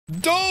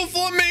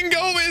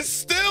Doflamingo is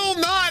still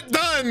not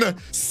done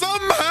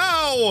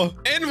somehow.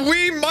 And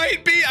we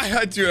might be,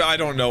 dude, I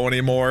don't know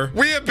anymore.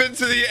 We have been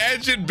to the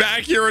edge and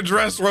back here at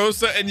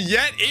Dressrosa, and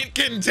yet it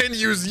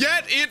continues,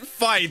 yet it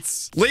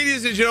fights.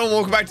 Ladies and gentlemen,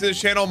 welcome back to the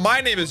channel.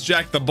 My name is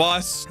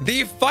JackTheBus.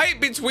 The fight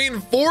between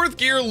 4th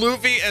gear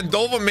Luffy and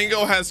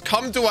Doflamingo has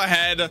come to a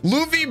head.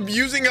 Luffy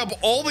using up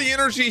all the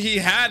energy he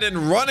had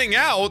and running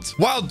out,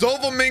 while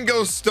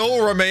Doflamingo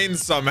still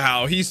remains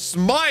somehow. He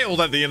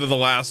smiled at the end of the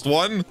last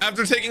one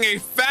after taking a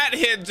fat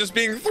hit, just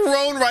being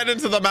thrown right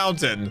into the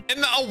mountain.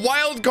 And a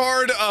wild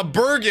card,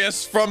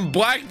 BURGESS from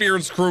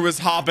Blackbeard's crew is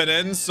hopping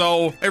in,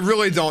 so I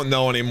really don't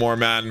know anymore,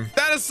 man.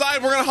 That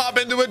aside, we're gonna hop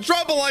into it.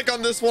 Drop a like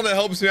on this one, it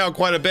helps me out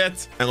quite a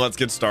bit, and let's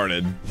get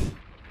started. I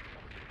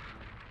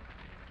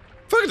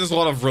feel like there's a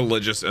lot of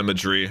religious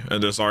imagery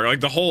in this arc,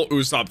 like the whole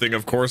Usopp thing,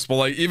 of course, but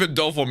like even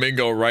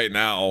Doflamingo right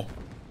now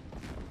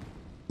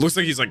looks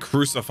like he's like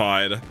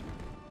crucified.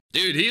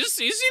 Dude, he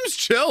seems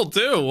chill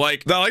too.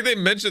 Like they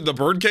mentioned, the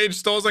birdcage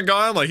still isn't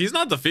gone. Like, he's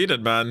not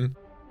defeated, man.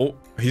 Oh,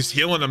 he's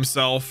healing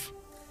himself.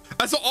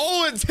 That's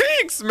all it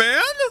takes,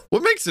 man.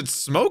 What makes it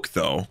smoke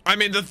though? I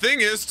mean, the thing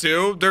is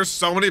too, there's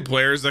so many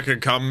players that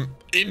could come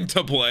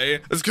into play.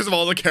 It's because of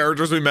all the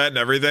characters we met and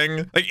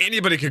everything. Like,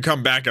 anybody could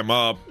come back him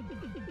up.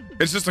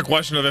 It's just a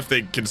question of if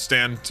they can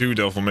stand to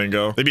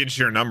Doflamingo. They'd be in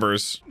sheer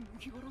numbers.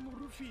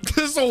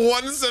 This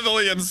one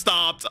civilian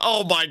stopped.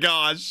 Oh my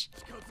gosh.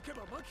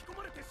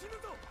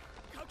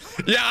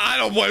 Yeah, I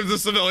don't blame the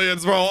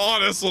civilians, bro,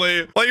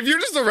 honestly. Like, if you're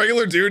just a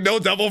regular dude, no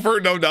devil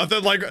fruit, no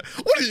nothing, like,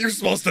 what are you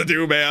supposed to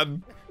do,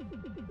 man?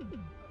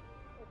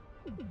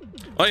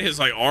 Like, his,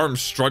 like, arms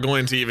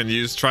struggling to even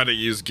try to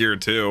use gear,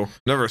 too.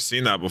 Never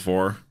seen that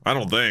before. I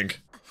don't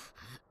think.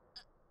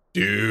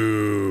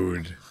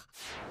 Dude.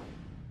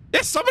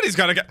 Yeah, somebody's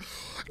gotta get...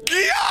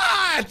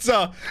 Gyat!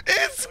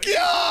 It's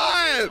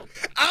Gyat!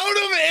 Out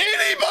of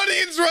anybody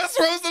in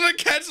Dressrosa to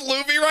catch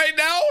Luffy right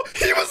now,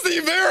 he was the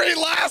very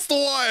last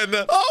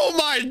one. Oh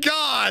my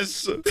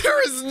gosh.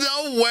 There is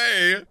no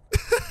way.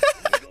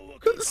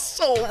 That's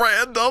so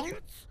random.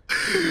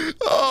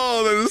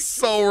 Oh, that is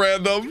so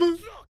random.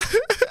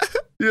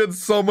 He had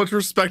so much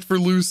respect for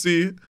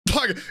Lucy.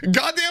 Fuck,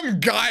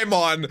 goddamn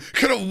Gaimon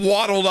could have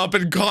waddled up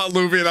and caught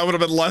Luffy and I would have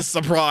been less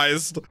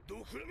surprised.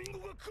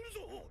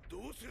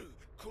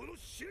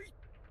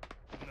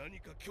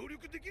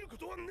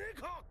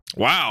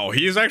 Wow,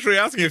 he's actually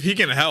asking if he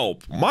can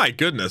help. My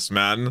goodness,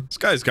 man. This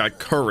guy's got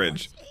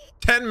courage.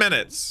 10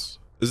 minutes.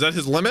 Is that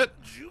his limit?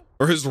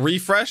 Or his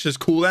refresh, his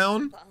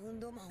cooldown?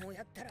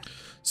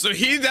 So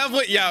he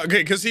definitely, yeah,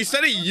 okay, because he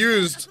said he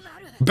used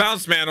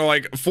Bounce Man or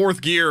like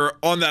 4th gear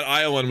on that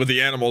island with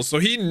the animals, so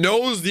he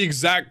knows the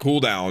exact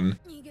cooldown.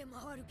 10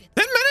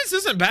 minutes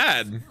isn't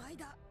bad.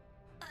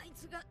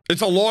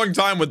 It's a long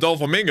time with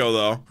Doflamingo,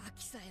 though.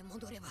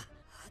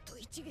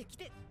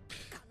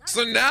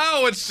 So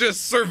now it's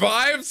just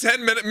survive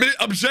 10-minute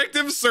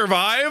objective,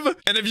 survive,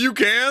 and if you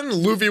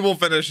can, Luffy will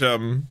finish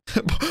him.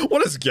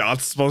 What is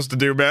Gyat supposed to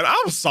do, man?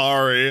 I'm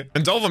sorry.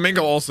 And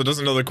Doflamingo also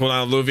doesn't know the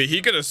cooldown of Luffy.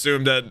 He could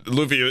assume that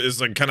Luffy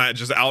is like kind of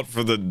just out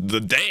for the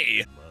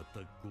day.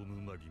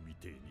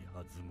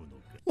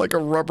 Like a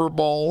rubber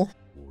ball.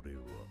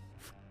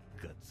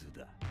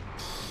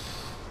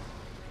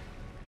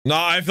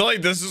 Nah, I feel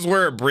like this is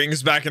where it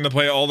brings back into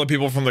play all the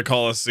people from the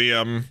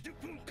Colosseum.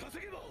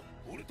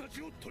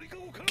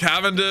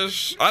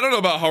 Cavendish, I don't know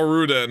about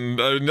Haruden.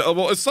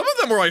 Well, some of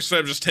them were like straight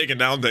up just taken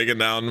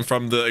down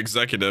from the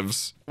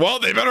executives. Well,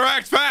 they better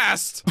act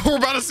fast. We're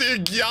about to see a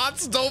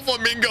Gyat's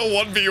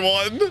Doflamingo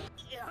 1v1.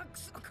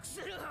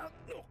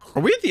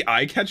 Are we at the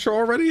eye catcher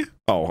already?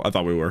 Oh, I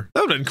thought we were.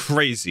 That would have been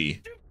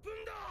crazy.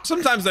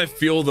 Sometimes I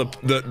feel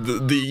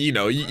the you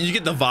know, you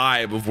get the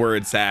vibe of where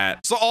it's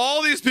at. So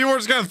all these people are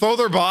just gonna throw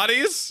their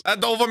bodies at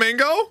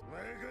Doflamingo?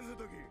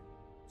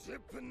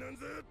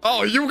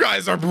 Oh, you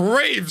guys are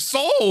brave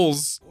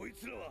souls.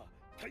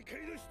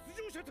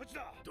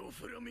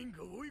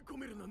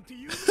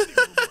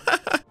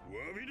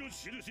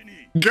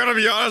 Gotta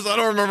be honest, I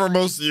don't remember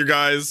most of you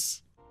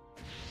guys.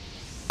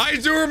 I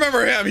do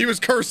remember him. He was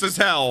cursed as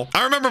hell.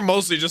 I remember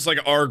mostly just like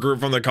our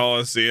group from the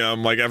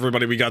Colosseum, like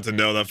everybody we got to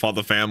know that fought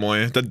the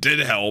family, that did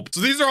help.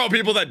 So these are all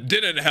people that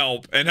didn't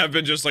help and have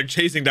been just like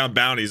chasing down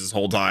bounties this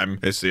whole time.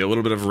 I see a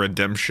little bit of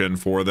redemption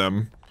for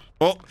them.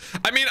 Well,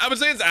 I mean, I would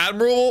say it's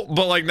admirable,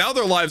 but like now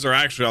their lives are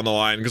actually on the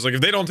line because like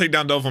if they don't take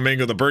down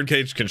Doflamingo, the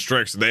birdcage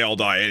constricts and they all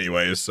die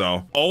anyways.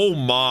 So, oh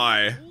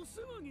my,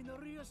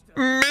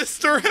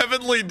 Mr.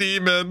 Heavenly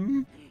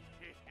Demon.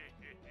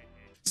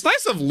 It's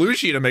nice of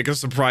Lucci to make a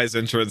surprise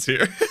entrance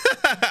here.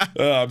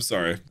 I'm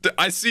sorry.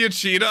 I see a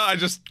cheetah. I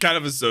just kind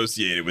of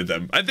associate it with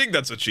them. I think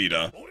that's a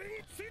cheetah.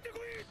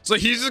 So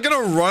he's just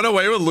gonna run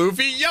away with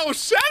Luffy? Yo,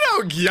 shout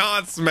out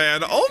Gyat's,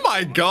 man. Oh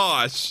my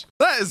gosh.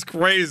 That is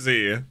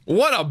crazy.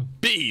 What a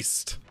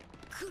beast.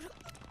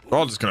 We're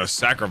all just gonna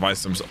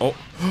sacrifice themselves.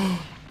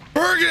 Oh,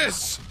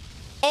 BURGESS!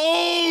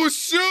 Oh,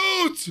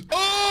 shoot!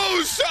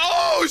 Oh,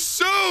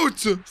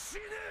 shoot!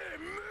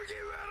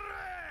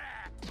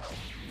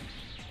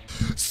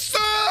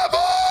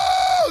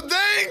 SABO!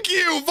 Thank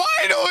you!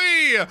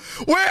 Finally!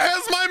 Where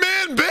has my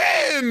man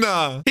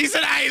been? He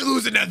said, I ain't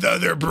losing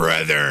another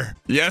brother.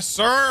 Yes,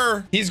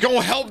 sir. He's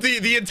gonna help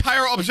the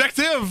entire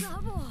objective.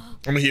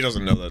 I mean, he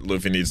doesn't know that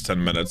Luffy needs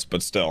 10 minutes,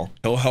 but still,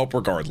 he'll help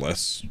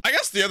regardless. I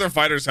guess the other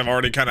fighters have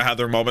already kind of had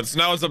their moments.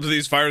 Now it's up to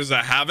these fighters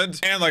that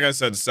haven't. And like I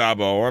said, SABO,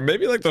 or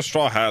maybe like the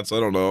Straw Hats, I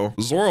don't know.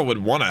 Zoro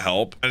would want to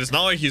help. And it's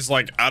not like he's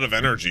like out of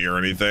energy or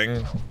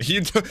anything. He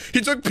took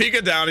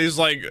Pika down. He's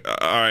like,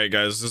 all right,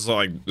 guys, is it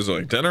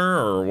like dinner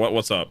or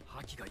what's up?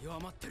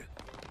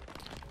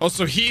 Oh,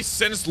 so he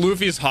sensed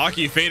Luffy's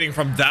haki fading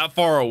from that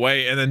far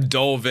away and then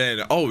dove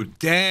in. Oh,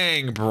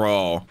 dang,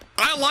 bro.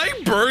 I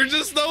like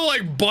Burgess, though,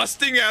 like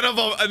busting out of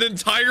an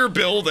entire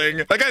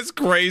building. That guy's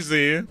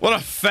crazy. What a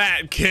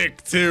fat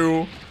kick,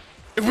 too.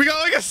 If we got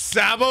like a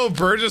SABO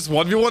Burgess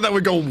 1v1, that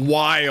would go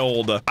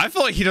wild. I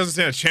feel like he doesn't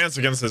stand a chance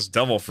against this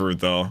devil fruit,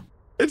 though.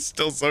 It's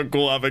still so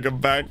cool having him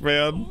back,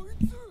 man.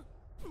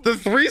 The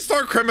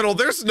 3-star criminal,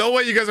 there's no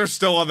way you guys are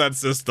still on that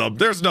system.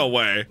 There's no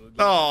way.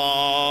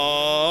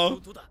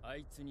 Aww.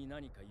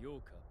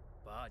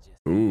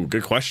 Ooh,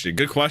 good question.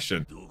 Good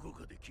question.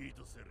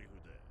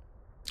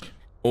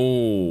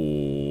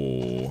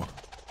 Oh.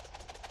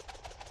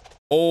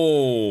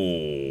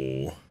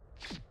 Oh.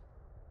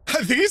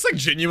 I think he's like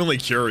genuinely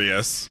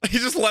curious. He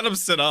just let him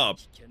sit up.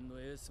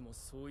 Kyout's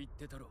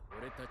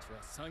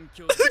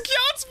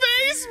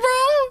face,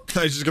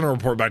 bro. He's just gonna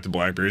report back to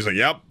Blackbeard. He's like,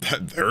 yep,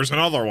 there's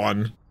another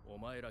one.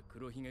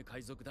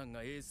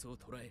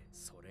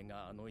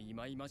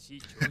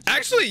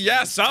 Actually,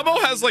 yeah,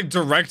 SABO has like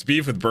direct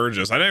beef with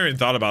Burgess. I never even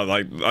thought about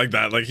it like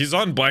that. Like he's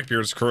on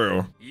Blackbeard's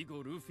crew.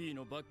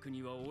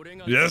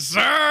 Yes,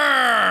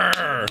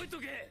 sir.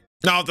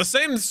 Now, if the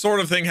same sort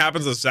of thing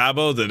happens to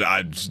SABO, then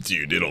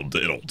dude,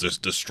 it'll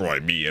just destroy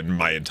me and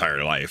my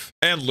entire life.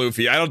 And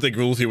Luffy. I don't think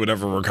Luffy would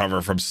ever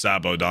recover from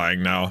SABO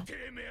dying now.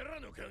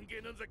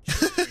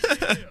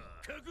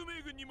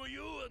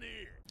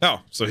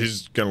 Oh, so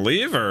he's gonna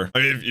leave, or I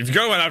mean, if you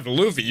go after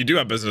Luffy, you do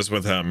have business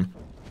with him.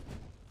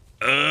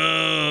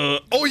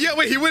 Oh yeah,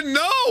 wait, he wouldn't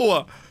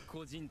know.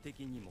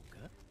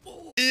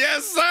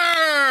 Yes,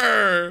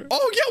 sir.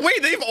 Oh yeah,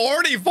 wait, they've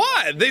already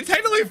fought. They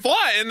technically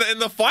fought in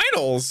the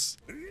finals.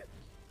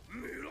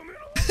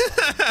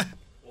 I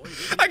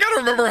gotta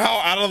remember how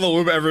out of the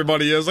loop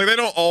everybody is. Like they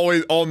don't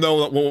always all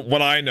know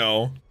what I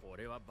know.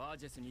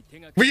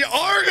 We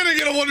are gonna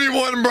get a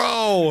 1v1,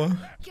 bro.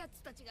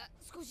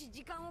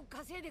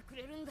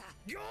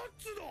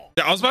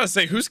 Yeah, I was about to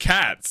say, who's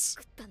Cats?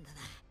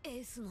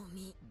 His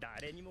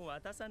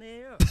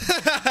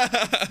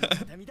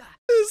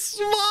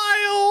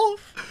smile.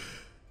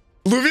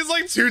 Luffy's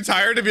like too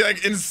tired to be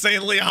like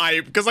insanely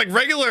hype because like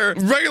regular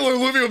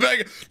Luffy would be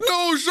like,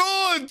 no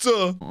shot.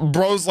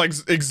 Bro's like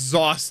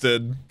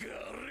exhausted.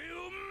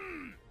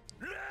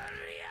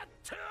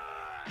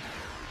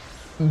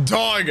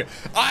 Dog,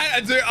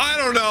 I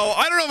don't know.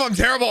 I don't know if I'm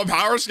terrible at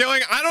power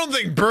scaling. I don't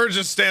think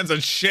Burgess stands a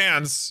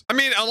chance. I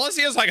mean, unless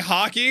he has like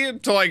hockey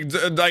to like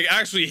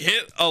actually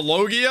hit a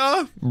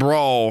Logia,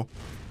 bro.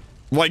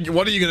 Like,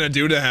 what are you gonna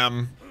do to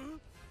him?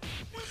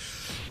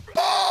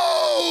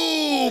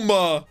 Boom!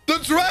 The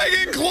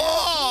Dragon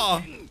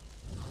Claw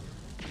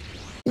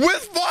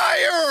with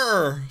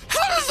fire.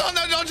 How does that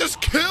not just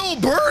kill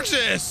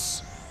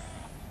Burgess?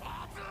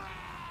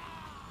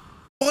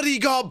 But he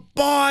got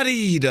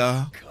bodied.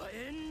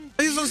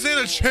 He doesn't stand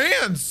a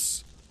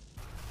chance.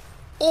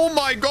 Oh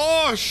my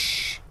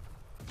gosh.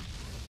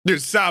 Dude,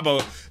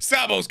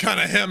 SABO's kind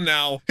of him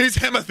now. He's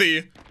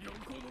Himothy.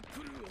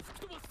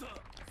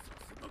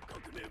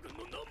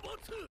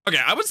 Okay,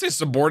 I would say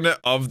subordinate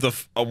of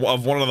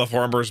one of the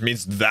four members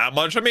means that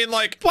much. I mean,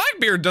 like,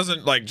 Blackbeard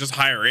doesn't like just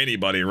hire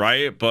anybody,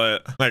 right?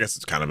 But I guess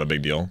it's kind of a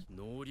big deal.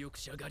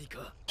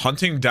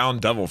 Hunting down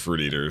devil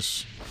fruit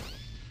eaters.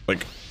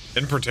 Like,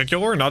 in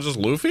particular, not just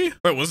Luffy?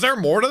 Wait, was there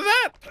more to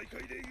that?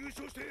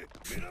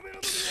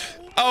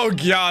 Oh,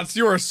 Gyatz,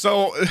 you are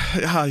so...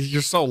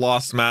 you're so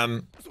lost,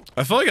 man.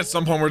 I feel like at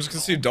some point we're just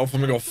gonna see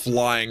Doflamingo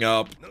flying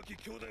up.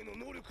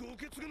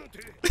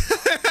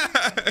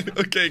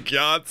 Okay,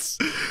 Gyatz.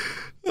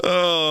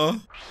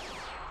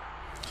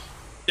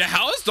 Yeah,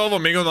 how is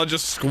Doflamingo not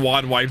just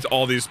squad wiped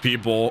all these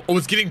people? Oh,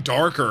 it's getting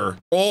darker.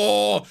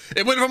 Oh,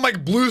 it went from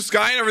like blue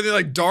sky and everything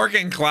like dark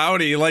and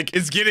cloudy. Like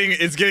it's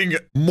getting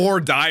more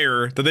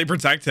dire that they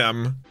protect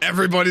him.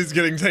 Everybody's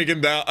getting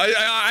taken down.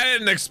 I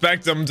didn't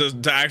expect them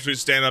to actually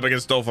stand up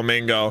against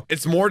Doflamingo.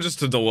 It's more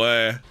just a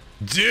delay.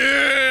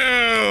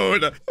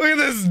 Dude, look at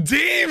this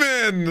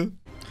demon.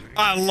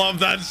 I love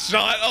that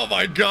shot. Oh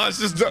my gosh,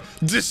 just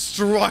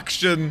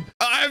destruction.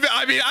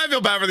 I mean, I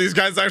feel bad for these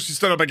guys that actually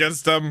stood up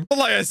against him. But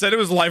like I said, it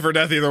was life or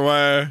death either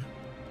way.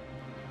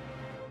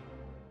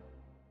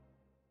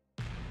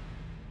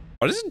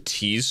 Why does it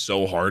tease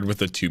so hard with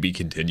the to be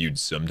continued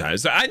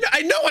sometimes? I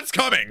know what's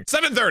coming.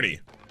 7:30.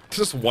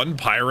 Just one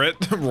pirate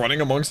running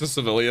amongst the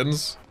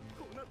civilians.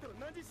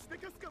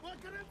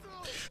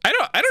 I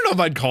don't know if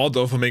I'd call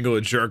Doflamingo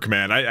a jerk,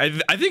 man. I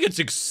think it's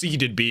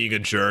exceeded being a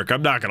jerk.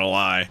 I'm not gonna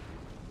lie.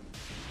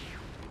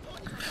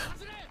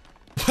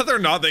 Whether or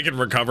not they can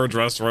recover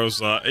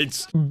Dressrosa,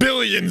 it's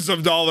billions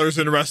of dollars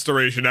in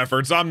restoration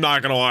efforts. I'm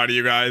not gonna lie to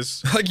you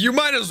guys. Like, you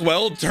might as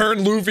well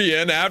turn Luffy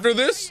in after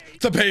this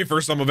to pay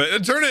for some of it.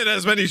 And turn in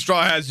as many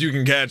straw hats you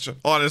can catch,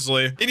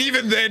 honestly. And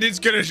even then, it's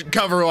gonna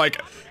cover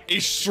like a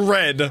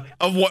shred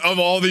of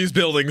all these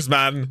buildings,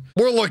 man.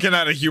 We're looking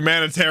at a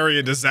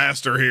humanitarian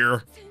disaster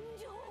here.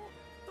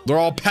 They're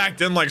all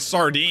packed in like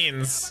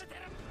sardines.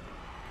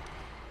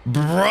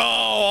 Bro,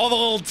 all the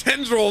little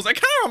tendrils. It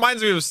kind of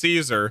reminds me of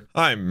Caesar.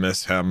 I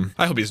miss him.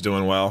 I hope he's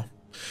doing well.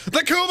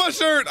 The Kuma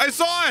shirt, I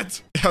saw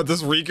it. Yeah,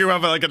 does Riku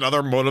have like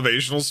another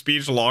motivational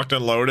speech locked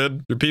and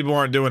loaded? Your people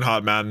aren't doing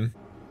hot, man.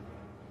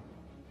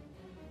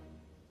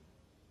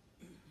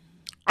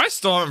 I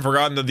still haven't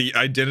forgotten that the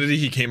identity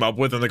he came up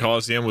with in the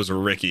Coliseum was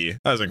Ricky.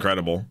 That was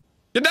incredible.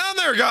 Get down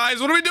there, guys.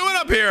 What are we doing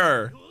up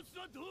here?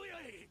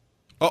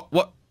 Oh,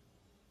 what?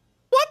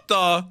 What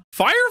the?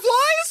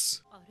 Fireflies?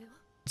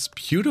 It's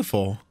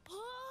beautiful.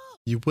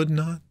 You would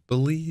not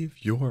believe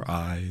your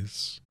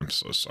eyes. I'm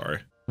so sorry.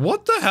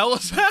 What the hell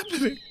is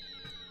happening?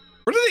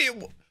 Where did they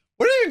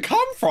even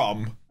come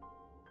from?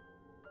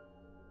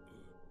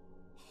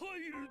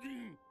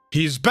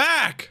 He's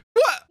back.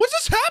 What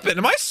just happened?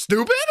 Am I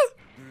stupid?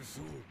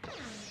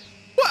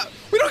 What?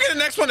 We don't get the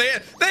next one.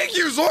 Thank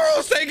you,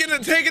 Zoro's taking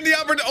the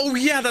opportunity. Oh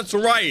yeah, that's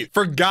right.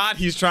 Forgot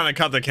he's trying to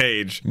cut the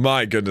cage.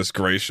 My goodness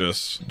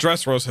gracious.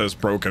 Dressrosa has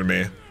broken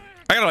me.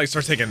 I gotta like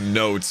start taking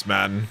notes,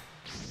 man.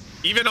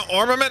 Even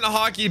ornament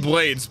hockey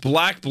blades,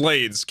 black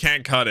blades,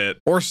 can't cut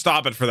it. Or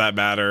stop it for that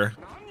matter.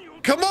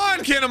 Come on,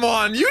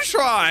 Kinemon, you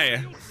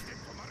try.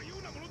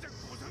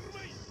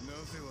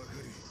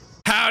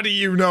 How do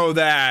you know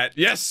that?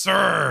 Yes,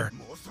 sir.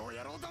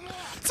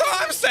 That's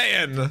what I'm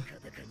saying.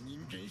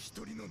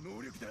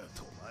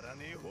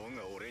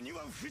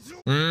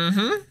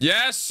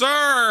 Yes,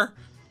 sir.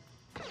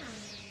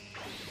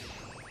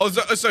 Oh,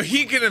 so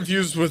he can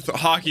infuse with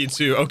hockey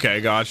too.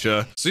 Okay,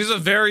 gotcha. So he's a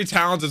very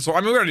talented sword.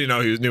 I mean, we already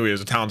knew he was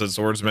a talented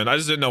swordsman. I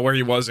just didn't know where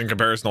he was in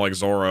comparison to like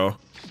Zoro.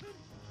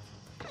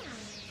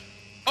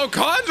 Oh,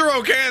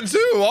 Conjuro can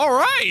too. All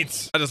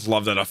right. I just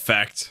love that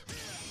effect.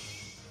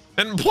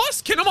 And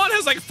plus, Kinemon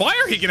has like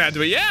fire he can add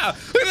to it. Yeah,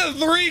 look at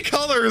the 3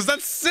 colors.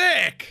 That's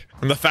sick.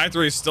 And the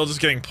factory is still just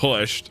getting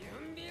pushed.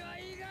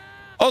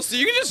 Oh, so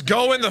you can just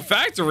go in the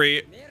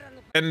factory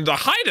and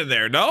hide in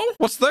there, no?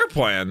 What's their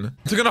plan?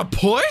 They're gonna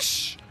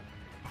push?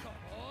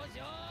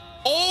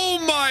 Oh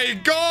my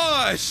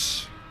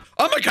gosh!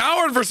 I'm a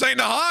coward for saying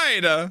to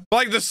hide.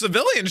 Like, the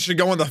civilians should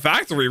go in the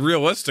factory,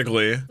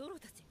 realistically.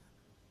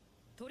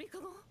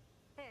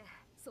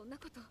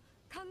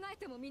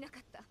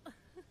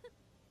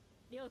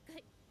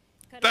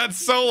 That's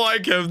so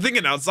like him,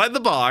 thinking outside the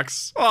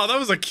box. Oh, that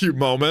was a cute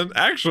moment,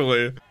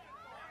 actually.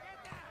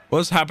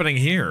 What's happening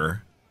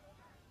here?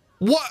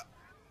 What?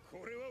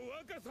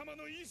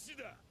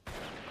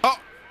 Oh.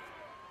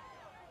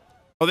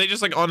 Are they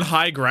just like on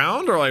high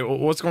ground or like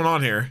what's going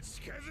on here?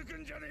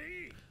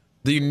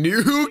 The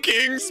new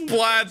King's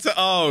Plateau.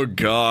 Oh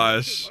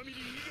gosh.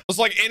 It's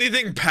like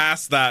anything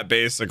past that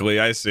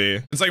basically, I see.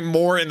 It's like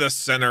more in the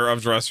center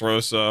of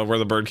Dressrosa where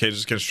the birdcage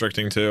is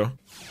constricting to.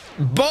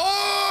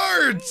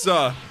 Bards!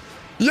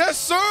 Yes,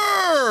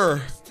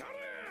 sir!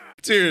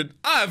 Dude,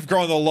 I've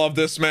grown to love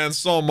this man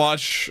so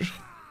much.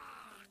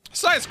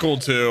 Sai's cool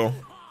too.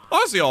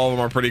 Honestly, all of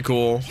them are pretty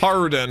cool.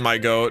 Haruden, my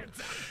goat.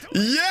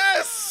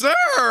 Yes,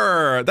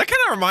 sir! That kind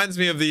of reminds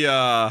me of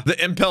the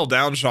impel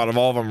down shot of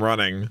all of them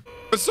running.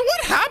 So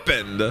what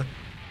happened? I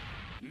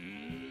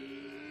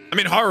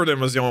mean, Haruden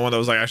was the only one that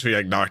was like actually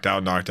like knocked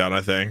out,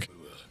 I think.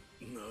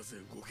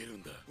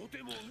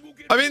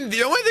 I mean,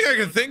 the only thing I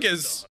can think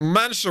is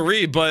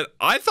Manchuri, but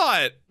I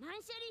thought...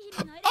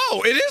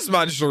 Oh, it is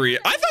Manchuri.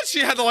 I thought she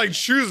had to like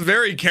choose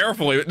very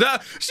carefully. If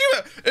that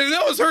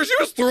was her, she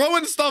was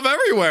throwing stuff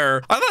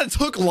everywhere. I thought it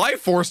took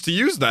life force to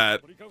use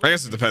that. I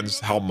guess it depends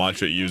how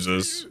much it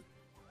uses.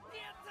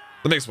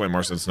 That makes way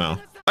more sense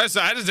now. I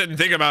just didn't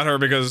think about her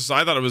because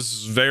I thought it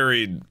was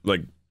very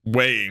like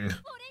weighing.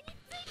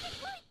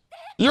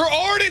 You're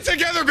already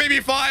together,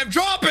 baby 5.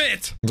 Drop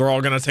it. They're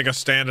all gonna take a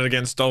stand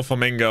against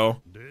Doflamingo.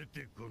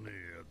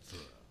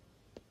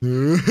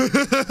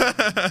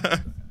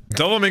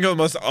 Doflamingo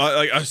must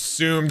like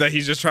assume that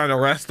he's just trying to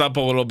rest up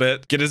a little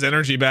bit, get his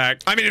energy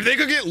back. I mean, if they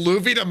could get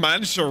Luffy to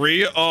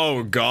Manchuri,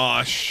 oh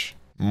gosh.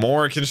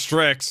 More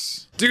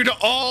constricts. Dude,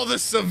 all the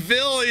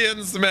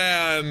civilians,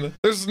 man.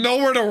 There's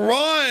nowhere to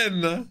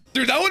run.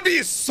 Dude, that would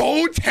be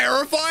so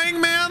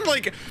terrifying, man.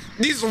 Like,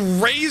 these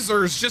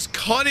razors just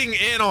cutting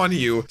in on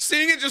you.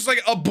 Seeing it just,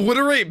 like,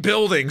 obliterate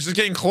buildings. Just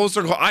getting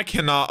closer. I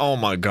cannot. Oh,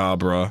 my God,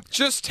 bro.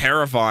 Just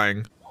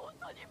terrifying.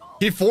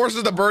 He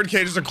forces the bird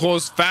cages to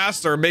close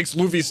faster, makes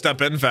Luffy step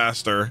in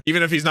faster,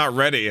 even if he's not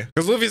ready.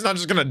 Because Luffy's not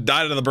just going to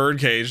die to the bird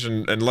cage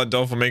and let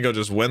Doflamingo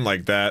just win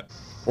like that.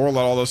 Or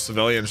let all those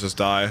civilians just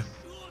die.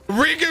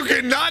 Riku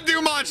cannot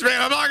do much,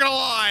 man. I'm not gonna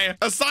lie.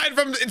 Aside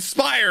from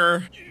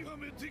inspire.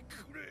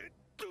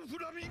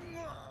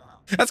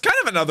 That's kind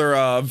of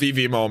another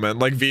Vivi moment,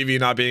 like Vivi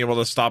not being able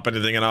to stop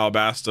anything in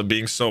Alabasta,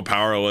 being so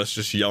powerless,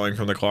 just yelling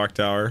from the clock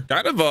tower.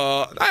 Kind of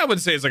I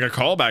wouldn't say it's like a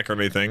callback or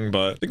anything,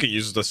 but I think it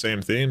uses the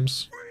same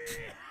themes.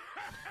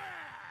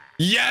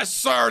 Yes,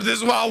 sir. This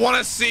is what I want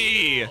to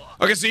see.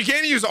 Okay, so you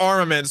can't use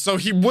armament, so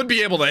he would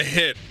be able to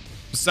hit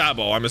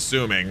SABO, I'm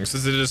assuming,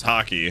 since it is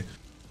hockey.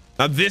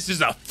 Now this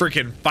is a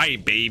freaking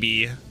fight,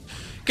 baby.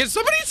 Can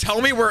somebody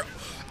tell me where...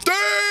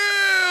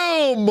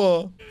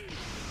 Damn!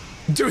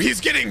 Dude,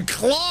 he's getting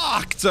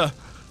clocked. And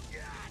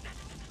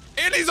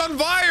he's on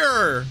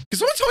fire. Can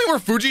someone tell me where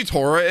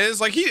Fujitora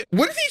is? Like,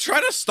 wouldn't he try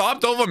to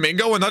stop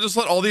Doflamingo and not just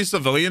let all these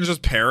civilians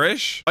just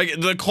perish? Like,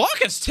 the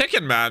clock is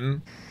ticking,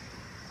 man.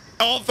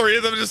 All three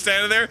of them just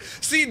standing there.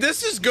 See,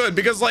 this is good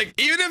because, like,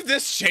 even if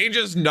this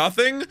changes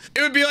nothing,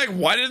 it would be like,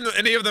 why didn't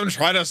any of them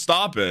try to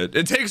stop it?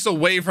 It takes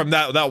away from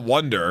that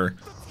wonder.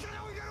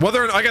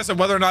 Whether, like I said,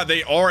 whether or not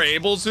they are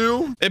able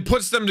to, it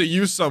puts them to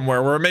use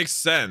somewhere where it makes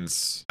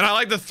sense. And I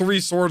like the three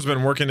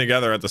swordsmen working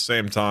together at the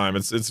same time.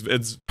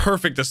 It's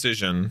perfect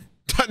decision.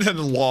 And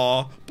then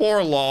Law,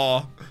 poor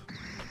Law.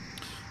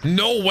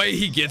 No way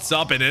he gets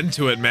up and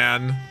into it,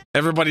 man.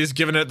 Everybody's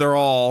giving it their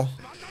all.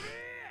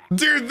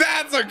 Dude,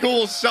 that's a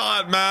cool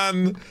shot,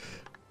 man.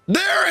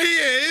 There he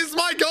is,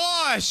 my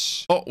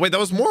gosh. Oh, wait, that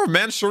was more of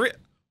Manchuria.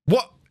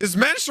 What? Is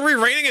Manchuria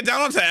raining it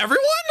down onto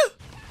everyone?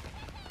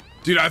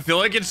 Dude, I feel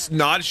like it's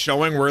not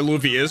showing where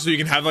Luffy is so you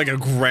can have like a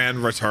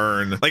grand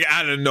return. Like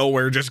out of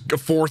nowhere, just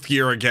fourth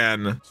gear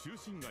again.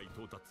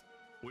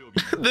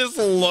 This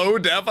low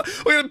def.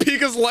 Look at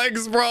Pika's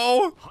legs,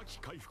 bro.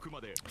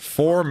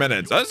 4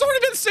 minutes. It's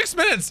already been 6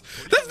 minutes.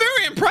 That's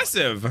very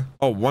impressive.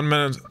 Oh, 1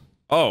 minute.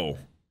 Oh.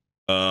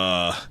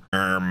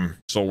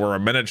 So we're a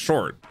minute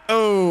short.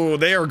 Oh,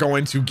 they are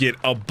going to get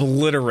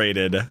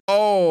obliterated.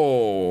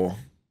 Oh.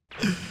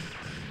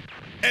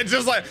 And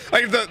just like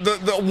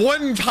the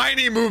one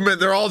tiny movement,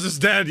 they're all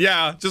just dead.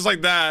 Yeah, just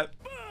like that.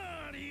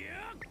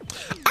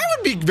 I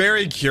would be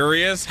very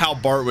curious how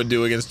Bart would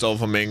do against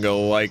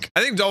Doflamingo. Like,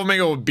 I think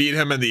Doflamingo would beat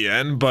him in the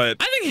end, but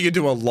I think he could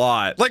do a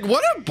lot. Like,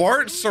 what if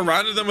Bart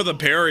surrounded them with a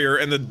barrier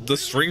and the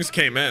strings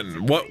came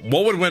in? What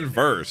would win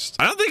first?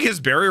 I don't think his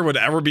barrier would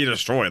ever be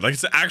destroyed. Like,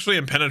 it's actually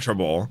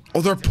impenetrable.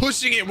 Oh, they're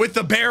pushing it with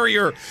the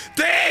barrier.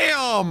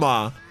 Damn!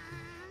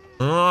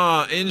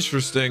 Ah,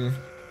 interesting.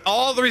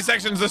 All three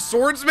sections, the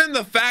swordsman,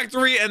 the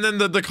factory, and then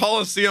the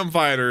Coliseum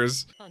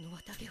fighters.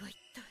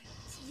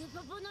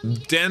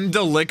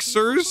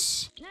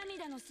 Dendelixirs?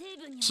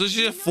 So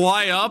she just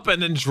fly up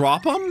and then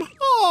drop them?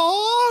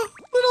 Aww,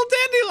 little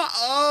dandelion.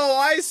 Oh,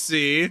 I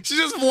see. She's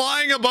just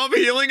flying above,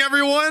 healing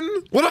everyone.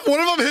 What if one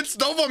of them hits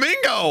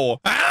Doflamingo?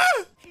 Ah?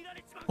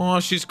 Oh,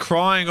 she's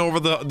crying over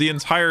the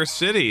entire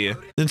city,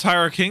 the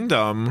entire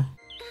kingdom.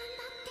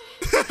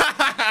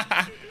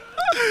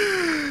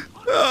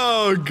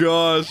 Oh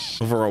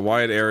gosh, over a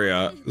wide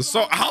area.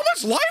 So how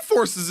much life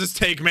force does this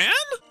take, man?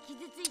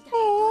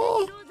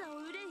 Oh.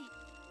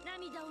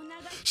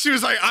 She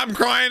was like, I'm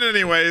crying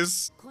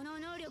anyways.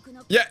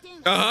 Yeah,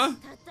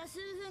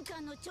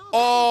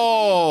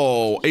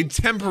 Oh, a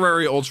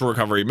temporary ultra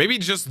recovery. Maybe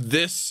just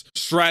this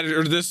strategy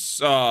or this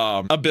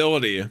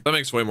ability. That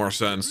makes way more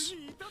sense.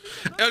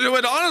 It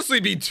would honestly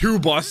be too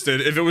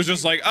busted if it was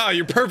just like, oh,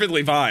 you're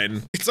perfectly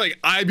fine. It's like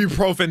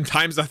ibuprofen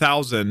times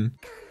 1,000.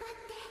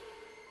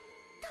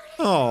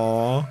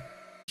 Oh,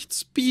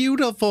 it's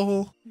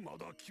beautiful.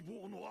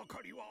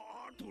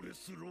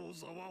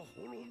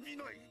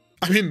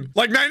 I mean,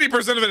 like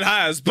 90% of it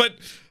has, but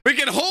we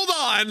can hold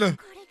on.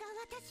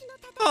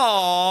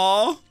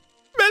 Aww,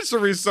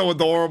 Messeri's so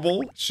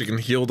adorable. She can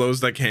heal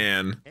those that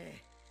can.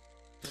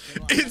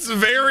 It's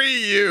very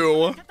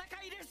you.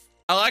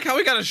 I like how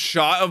we got a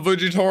shot of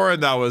Fujitora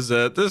and that was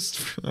it.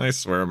 This, I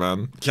swear,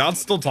 man. Y'all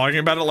still talking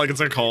about it like it's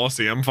a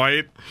Coliseum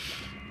fight.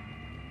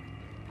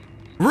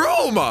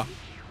 Room!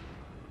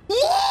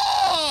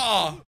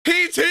 Whoa!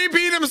 He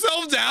TP'd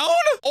himself down?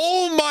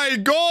 Oh my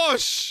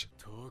gosh!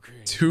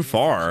 Too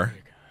far.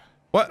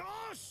 What?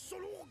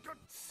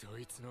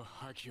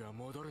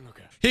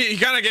 He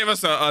kind of gave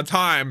us a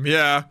time,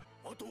 yeah.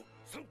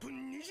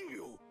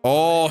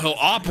 Oh, he'll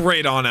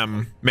operate on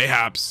him,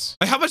 mayhaps.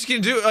 Like, how much can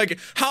he do? Like,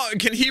 how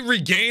can he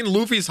regain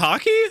Luffy's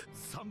haki?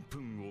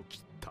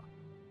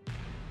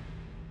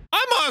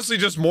 I'm honestly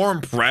just more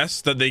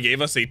impressed that they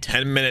gave us a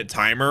 10-minute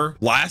timer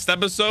last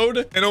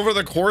episode, and over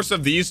the course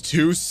of these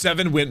two,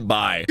 7 went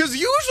by. Because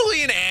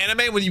usually in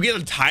anime, when you get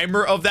a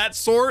timer of that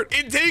sort,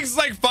 it takes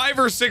like 5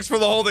 or 6 for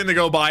the whole thing to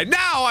go by.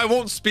 Now, I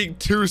won't speak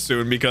too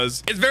soon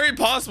because it's very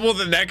possible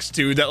the next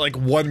two that like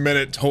 1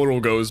 minute total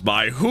goes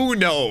by. Who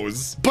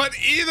knows? But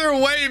either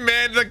way,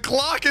 man, the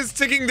clock is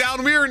ticking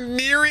down. We are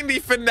nearing the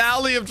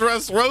finale of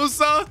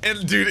Dressrosa,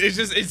 and dude,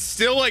 it's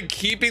still like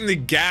keeping the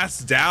gas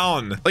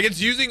down. Like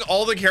it's using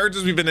all the characters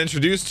characters we've been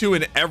introduced to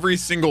in every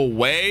single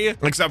way,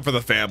 except for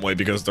the family,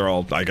 because they're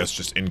all, I guess,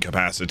 just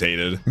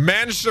incapacitated.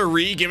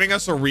 Mancherie giving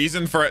us a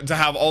reason for it to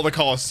have all the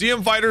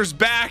Coliseum fighters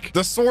back,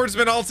 the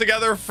swordsmen all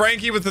together,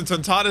 Frankie with the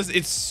Tontadas.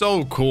 It's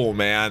so cool,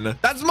 man.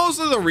 That's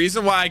mostly the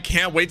reason why I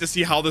can't wait to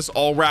see how this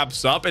all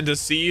wraps up and to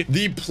see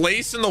the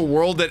place in the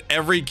world that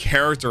every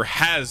character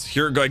has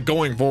here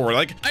going forward.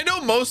 Like, I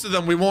know most of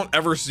them we won't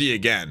ever see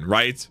again,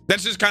 right?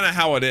 That's just kind of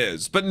how it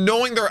is. But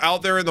knowing they're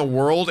out there in the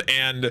world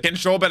and can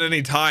show up at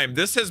any time,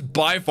 this has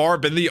by far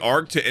been the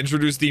arc to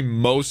introduce the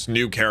most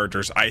new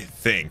characters, I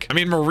think. I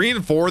mean,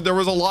 Marine Ford, there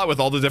was a lot with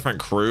all the different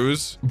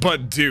crews,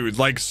 but dude,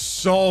 like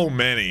so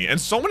many, and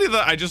so many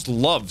that I just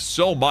love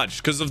so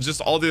much because of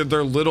just all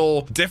their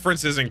little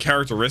differences and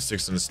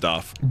characteristics and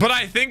stuff. But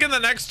I think in the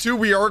next two,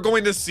 we are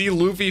going to see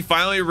Luffy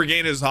finally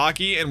regain his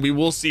haki, and we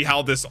will see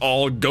how this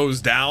all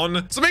goes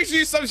down. So make sure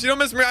you sub so you don't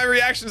miss my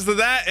reactions to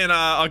that, and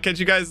I'll catch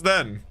you guys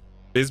then.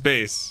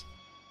 Peace.